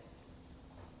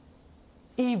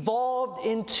 evolved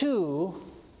into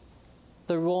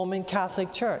the Roman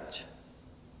Catholic Church.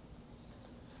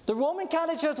 The Roman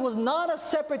Catholic Church was not a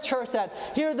separate church that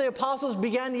here the apostles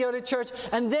began the early church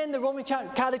and then the Roman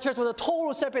Catholic Church was a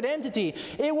total separate entity.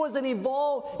 It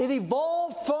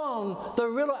evolved from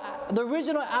the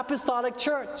original apostolic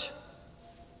church.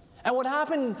 And what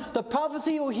happened, the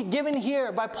prophecy given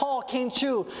here by Paul came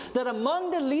true, that among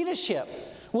the leadership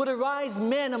would arise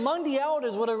men, among the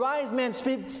elders would arise men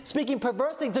speaking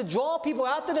perverse things to draw people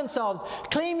after themselves,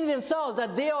 claiming themselves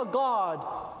that they are God,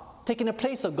 taking the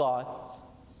place of God.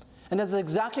 And that's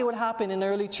exactly what happened in the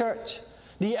early church.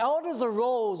 The elders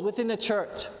arose within the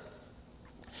church.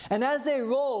 And as they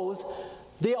rose,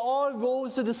 they all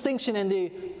rose to distinction and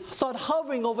they started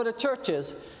hovering over the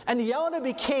churches. And the elder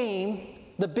became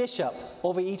the bishop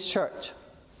over each church.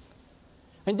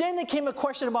 And then there came a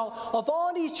question about, of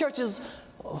all these churches,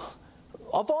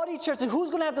 who's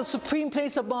going to have the supreme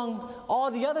place among all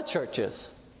the other churches?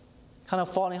 Kind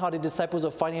of following how the disciples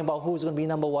were fighting about who's going to be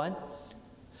number one.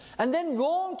 And then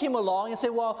Rome came along and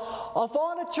said, well, of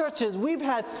all the churches, we've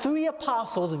had 3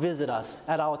 apostles visit us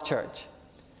at our church.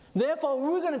 Therefore,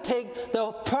 we're going to take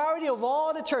the priority of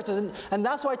all the churches. And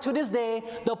that's why to this day,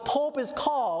 the Pope is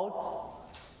called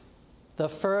the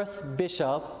first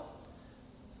bishop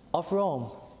of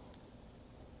Rome.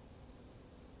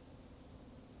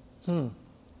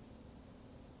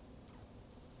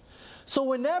 So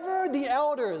whenever the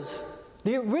elders,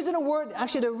 the original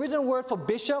word for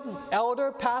bishop,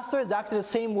 elder, pastor is actually the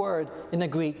same word in the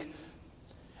Greek.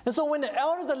 And so when the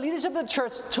elders, the leadership of the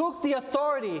church, took the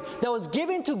authority that was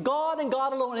given to God and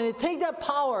God alone, and they take that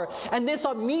power and they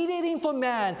start mediating for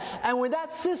man, and with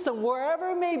that system, wherever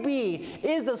it may be,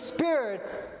 is the spirit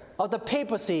of the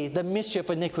papacy, the mystery of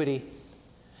iniquity.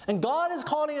 And God is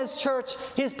calling His church,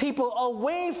 His people,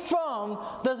 away from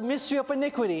the mystery of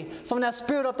iniquity, from that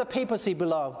spirit of the papacy,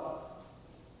 beloved,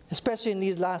 especially in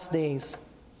these last days.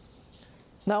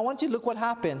 Now I want you to look what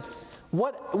happened.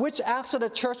 Which acts of the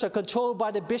church are controlled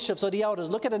by the bishops or the elders?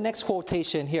 Look at the next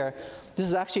quotation here. This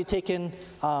is actually taken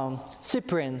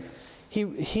Cyprian.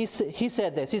 He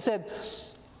said this. He said,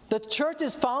 the church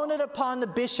is founded upon the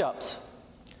bishops,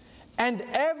 and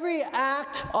every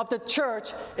act of the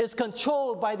church is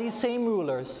controlled by these same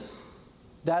rulers.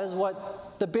 That is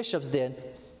what the bishops did.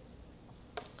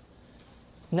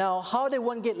 Now, how did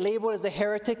one get labeled as a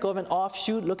heretic or an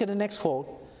offshoot? Look at the next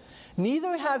quote.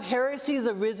 Neither have heresies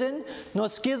arisen, nor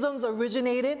schisms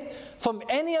originated from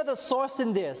any other source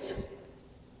than this,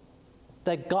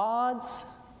 that God's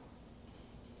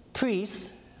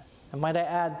priests, and might I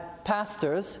add,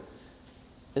 pastors,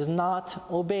 is not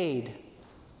obeyed.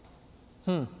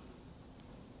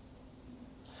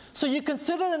 So you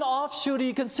consider an offshoot,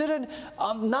 you consider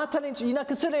you're not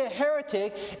considered a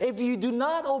heretic if you do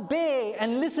not obey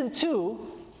and listen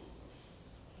to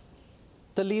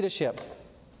the leadership.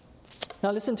 Now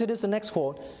listen to this, the next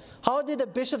quote. How did the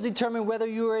bishops determine whether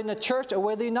you are in a church or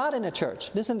whether you're not in a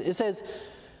church? Listen, it says,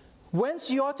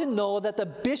 whence you ought to know that the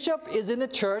bishop is in a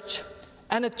church,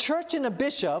 and a church in a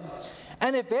bishop,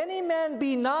 and if any man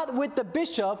be not with the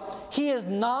bishop, he is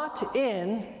not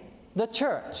in the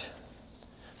church.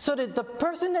 So that the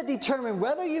person that determined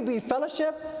whether you be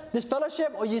this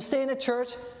fellowship, or you stay in a church,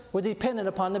 was dependent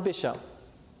upon the bishop,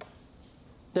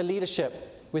 the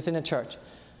leadership within the church.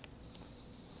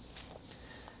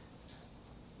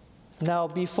 Now,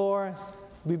 before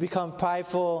we become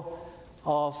prideful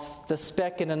of the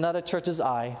speck in another church's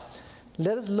eye,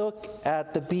 let us look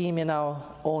at the beam in our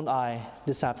own eye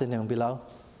this afternoon, beloved.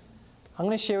 I'm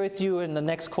going to share with you in the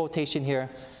next quotation here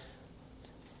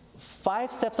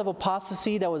 5 steps of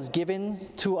apostasy that was given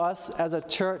to us as a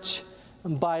church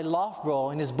by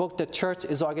Loughborough in his book, The Church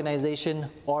is Organization,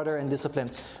 Order, and Discipline.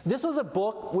 This was a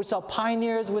book which our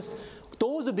pioneers,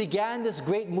 those who began this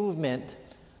great movement,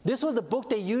 this was the book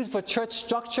they used for church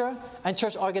structure and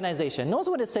church organization. Notice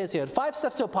what it says here, 5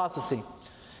 steps to apostasy.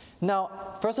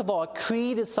 Now, first of all, a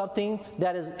creed is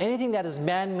anything that is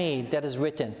man-made, that is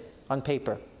written on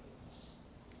paper.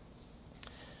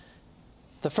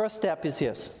 The first step is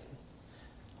this.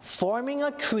 Forming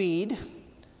a creed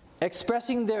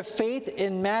expressing their faith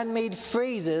in man-made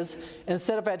phrases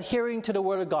instead of adhering to the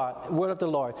Word of God, Word of the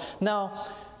Lord. Now,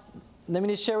 let me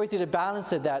just share with you the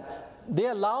balance of that.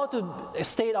 They're allowed to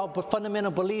state our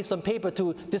fundamental beliefs on paper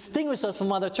to distinguish us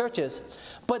from other churches.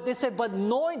 But they said, but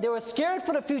knowing, they were scared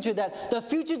for the future, that the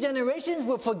future generations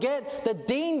will forget the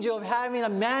danger of having a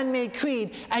man-made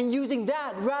creed and using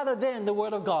that rather than the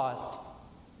Word of God.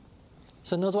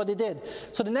 So notice what they did.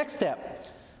 So the next step,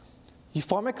 you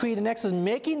form a creed. The next is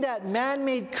making that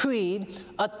man-made creed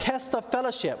a test of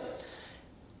fellowship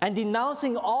and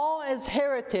denouncing all as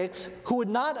heretics who would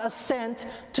not assent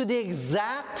to the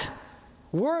exact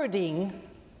wording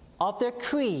of their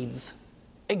creeds.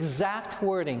 Exact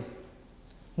wording.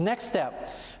 Next step,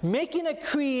 making a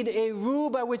creed a rule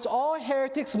by which all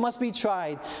heretics must be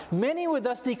tried. Many were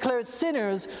thus declared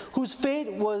sinners whose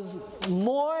fate was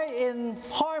more in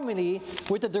harmony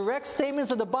with the direct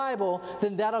statements of the Bible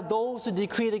than that of those who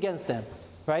decreed against them.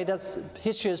 Right?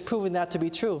 History has proven that to be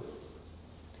true.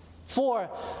 4,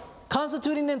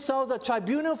 constituting themselves a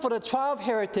tribunal for the trial of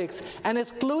heretics and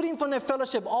excluding from their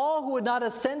fellowship all who would not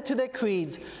assent to their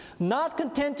creeds. Not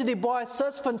content to debar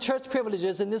such from church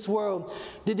privileges in this world,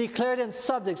 they declare them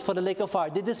subjects for the lake of fire.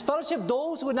 They disfellowship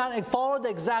those who would not follow the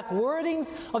exact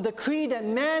wordings of the creed that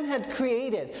man had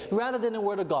created rather than the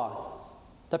Word of God.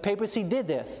 The papacy did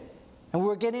this, and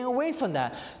we're getting away from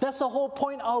that. That's the whole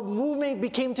point our movement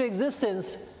became to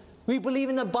existence. We believe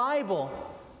in the Bible,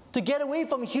 to get away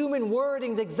from human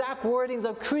wordings, exact wordings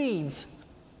of creeds.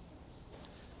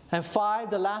 And 5,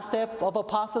 the last step of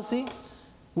apostasy,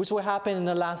 which will happen in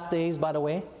the last days, by the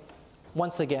way,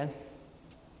 once again.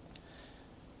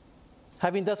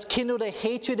 Having thus kindled a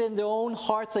hatred in their own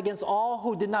hearts against all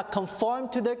who did not conform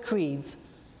to their creeds,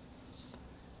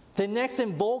 they next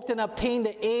invoked and obtained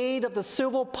the aid of the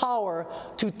civil power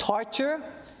to torture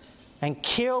and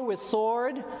kill with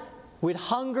sword, with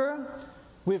hunger,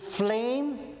 with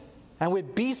flame, and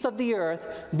with beasts of the earth,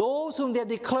 those whom they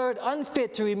declared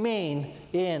unfit to remain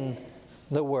in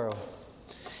the world.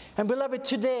 And beloved,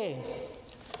 today,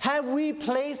 have we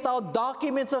placed our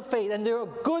documents of faith, and there are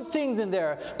good things in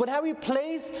there, but have we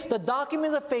placed the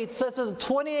documents of faith, such as the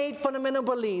 28 fundamental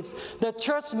beliefs, the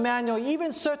church manual,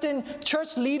 even certain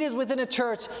church leaders within the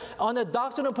church on the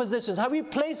doctrinal positions, have we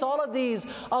placed all of these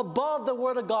above the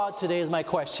Word of God today is my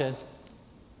question.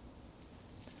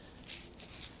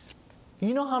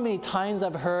 You know how many times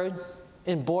I've heard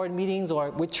in board meetings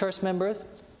or with church members,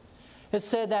 it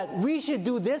said that we should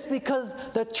do this because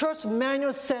the church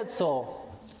manual said so.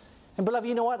 And beloved,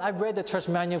 you know what? I've read the church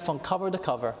manual from cover to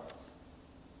cover.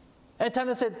 At times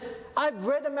I said, I've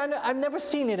read the manual, I've never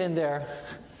seen it in there.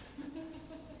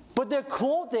 But they're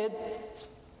quoted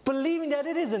believing that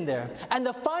it is in there. And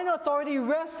the final authority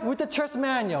rests with the church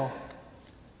manual.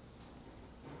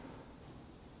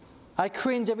 I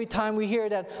cringe every time we hear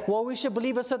that, well, we should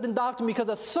believe a certain doctrine because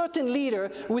a certain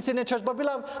leader within the church. But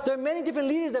beloved, there are many different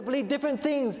leaders that believe different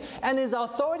things. And is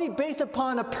authority based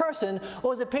upon a person,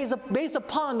 or is it based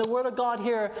upon the Word of God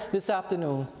here this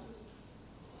afternoon?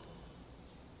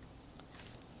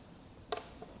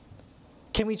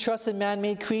 Can we trust in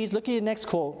man-made creeds? Look at your next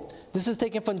quote. This is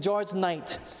taken from George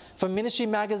Knight, from Ministry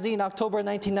Magazine, October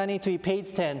 1993,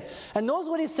 page 10. And notice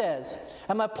what he says.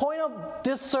 And my point of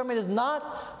this sermon is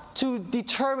not to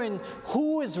determine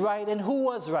who is right and who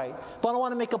was right, but I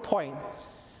want to make a point.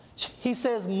 He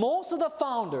says most of the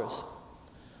founders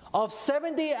of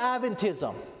Seventh-day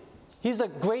Adventism, he's the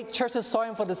great church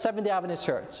historian for the Seventh-day Adventist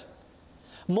Church.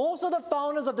 Most of the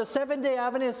founders of the Seventh-day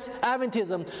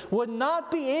Adventism would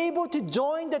not be able to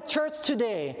join the church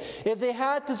today if they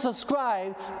had to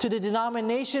subscribe to the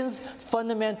denomination's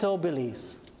fundamental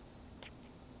beliefs.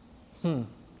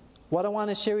 What I want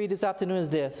to share with you this afternoon is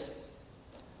this.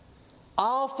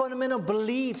 Our fundamental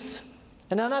beliefs,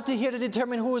 and I'm not here to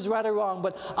determine who is right or wrong,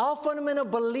 but our fundamental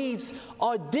beliefs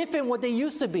are different what they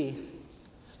used to be.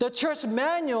 The church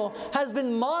manual has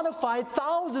been modified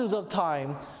thousands of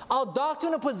times. Our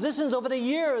doctrinal positions over the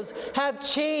years have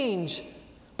changed.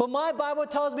 But my Bible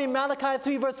tells me in Malachi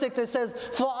 3 verse 6, it says,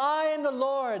 "For I am the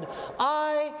Lord,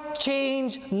 I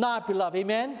change not," beloved.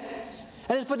 Amen?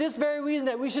 And it's for this very reason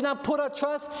that we should not put our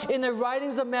trust in the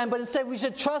writings of man, but instead we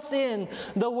should trust in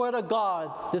the Word of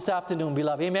God this afternoon,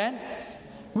 beloved. Amen?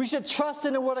 We should trust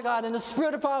in the Word of God. And the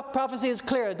spirit of prophecy is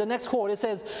clear. The next quote, it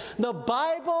says, "The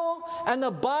Bible and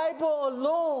the Bible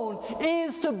alone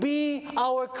is to be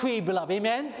our creed," beloved.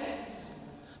 Amen?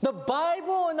 The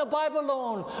Bible and the Bible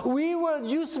alone. We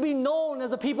used to be known as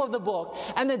the people of the book.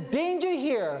 And the danger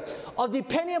here of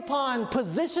depending upon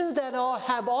positions that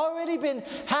have already been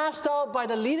hashed out by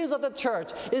the leaders of the church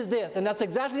is this, and that's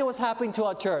exactly what's happening to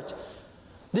our church.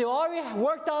 They already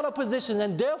worked out a position,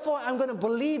 and therefore I'm going to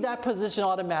believe that position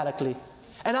automatically.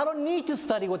 And I don't need to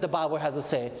study what the Bible has to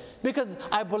say, because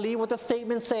I believe what the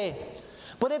statements say.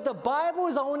 But if the Bible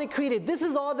is only created, this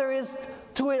is all there is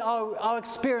to it, our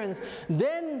experience,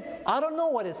 then I don't know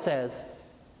what it says,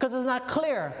 because it's not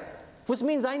clear. Which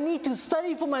means I need to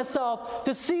study for myself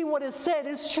to see what is said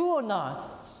is true or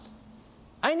not.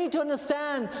 I need to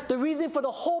understand the reason for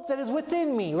the hope that is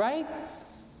within me, right?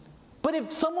 But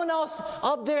if someone else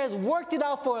up there has worked it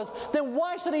out for us, then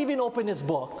why should I even open this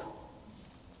book?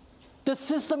 The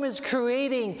system is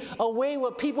creating a way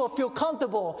where people feel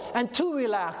comfortable and too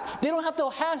relaxed. They don't have to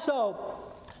hash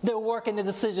out their work and the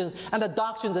decisions and the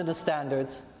doctrines and the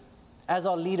standards as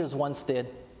our leaders once did.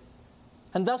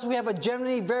 And thus we have a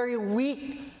generally very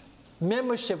weak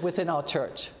membership within our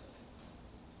church.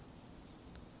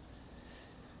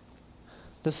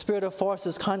 The spirit of force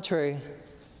is contrary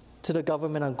to the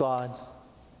government of God.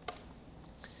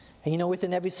 And you know,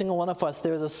 within every single one of us,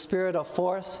 there is a spirit of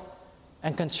force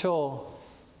and control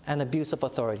and abuse of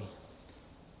authority.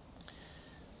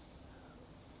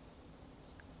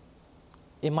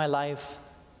 In my life,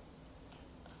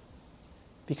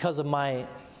 because of my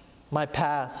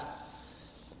past,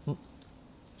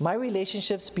 my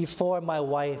relationships before my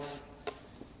wife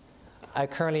I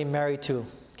currently married to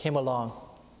came along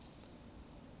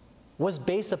was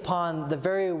based upon the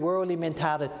very worldly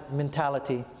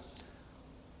mentality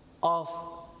of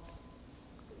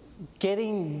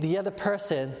getting the other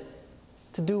person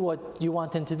to do what you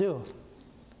want them to do.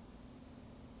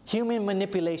 Human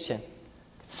manipulation,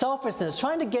 selfishness,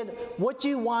 trying to get what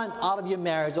you want out of your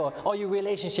marriage or your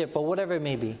relationship or whatever it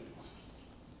may be.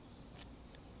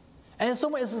 And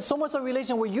it's so much a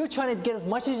relation where you're trying to get as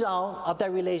much as out of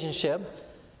that relationship,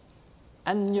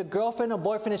 and your girlfriend or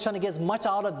boyfriend is trying to get as much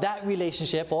out of that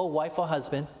relationship, or wife or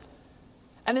husband.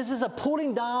 And this is a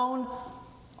pulling down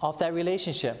of that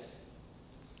relationship.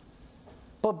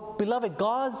 But beloved,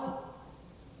 God's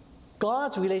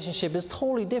relationship is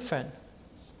totally different.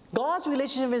 God's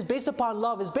relationship is based upon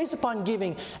love, is based upon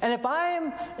giving. And if I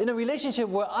am in a relationship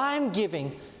where I'm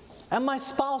giving, and my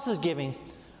spouse is giving,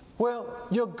 where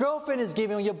your girlfriend is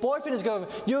giving, or your boyfriend is giving,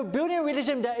 you're building a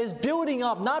relationship that is building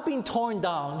up, not being torn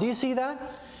down. Do you see that?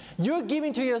 You're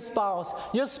giving to your spouse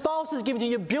is giving to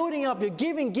you, you're building up, you're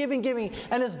giving,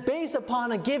 and it's based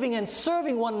upon a giving and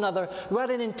serving one another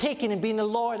rather than taking and being the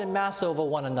Lord and master over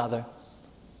one another.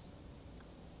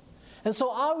 And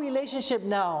so our relationship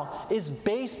now is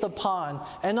based upon,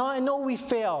 and I know we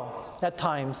fail at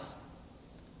times,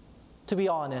 to be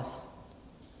honest,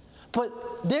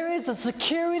 but there is a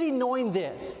security knowing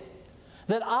this,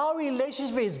 that our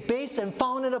relationship is based and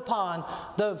founded upon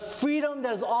the freedom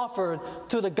that is offered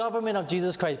to the government of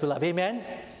Jesus Christ, beloved. Amen?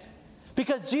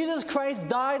 Because Jesus Christ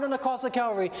died on the cross of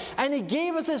Calvary, and He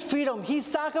gave us His freedom. He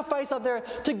sacrificed out there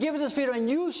to give us His freedom. And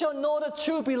you shall know the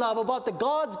truth, beloved, about the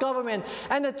God's government,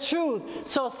 and the truth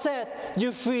shall set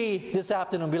you free this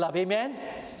afternoon, beloved. Amen?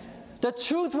 The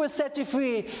truth will set you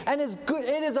free, and it's good.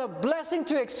 It is a blessing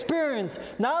to experience,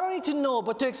 not only to know,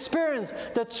 but to experience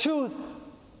the truth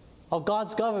of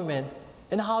God's government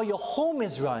and how your home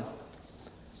is run,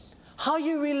 how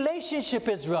your relationship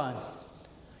is run.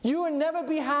 You will never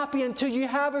be happy until you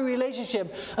have a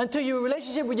relationship, until your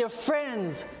relationship with your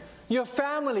friends, your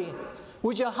family,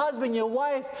 with your husband, your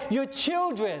wife, your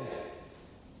children.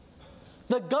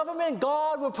 The government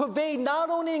God will pervade not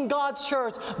only in God's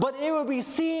church, but it will be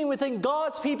seen within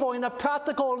God's people in a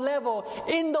practical level,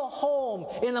 in the home,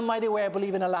 in a mighty way, I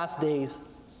believe, in the last days.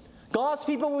 God's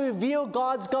people will reveal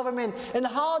God's government and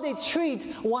how they treat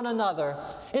one another,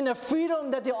 in the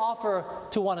freedom that they offer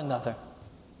to one another.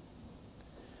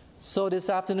 So this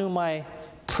afternoon, my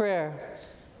prayer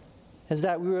is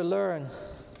that we will learn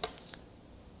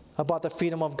about the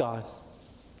freedom of God.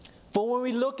 For when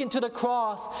we look into the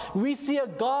cross, we see a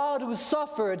God who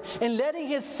suffered in letting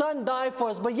His Son die for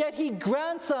us, but yet He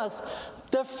grants us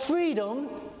the freedom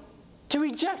to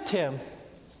reject Him.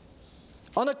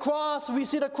 On the cross, we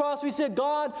see a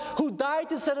God who died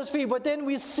to set us free, but then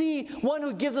we see one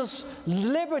who gives us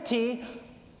liberty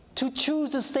to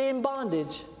choose to stay in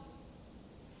bondage.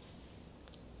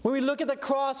 When we look at the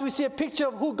cross, we see a picture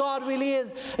of who God really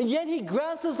is, and yet He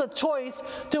grants us the choice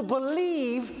to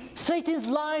believe Satan's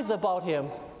lies about Him.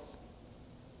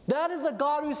 That is the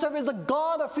God we serve, is the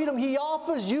God of freedom. He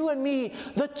offers you and me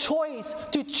the choice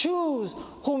to choose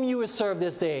whom you will serve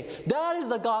this day. That is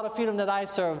the God of freedom that I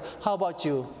serve. How about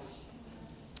you?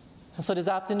 And so this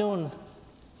afternoon,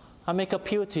 I make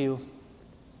appeal to you.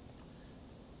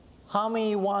 How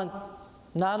many want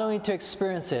not only to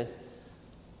experience it,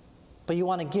 but you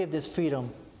want to give this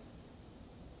freedom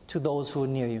to those who are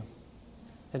near you?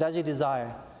 if that's your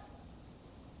desire,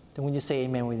 then would you say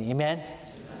amen with me? Amen?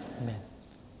 Amen.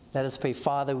 Let us pray.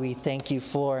 Father, we thank you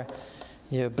for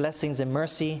your blessings and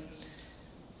mercy,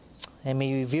 and may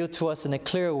you reveal to us in a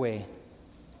clear way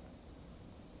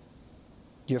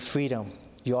your freedom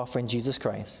you offer in Jesus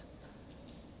Christ.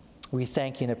 We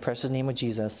thank you in the precious name of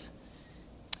Jesus.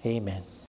 Amen.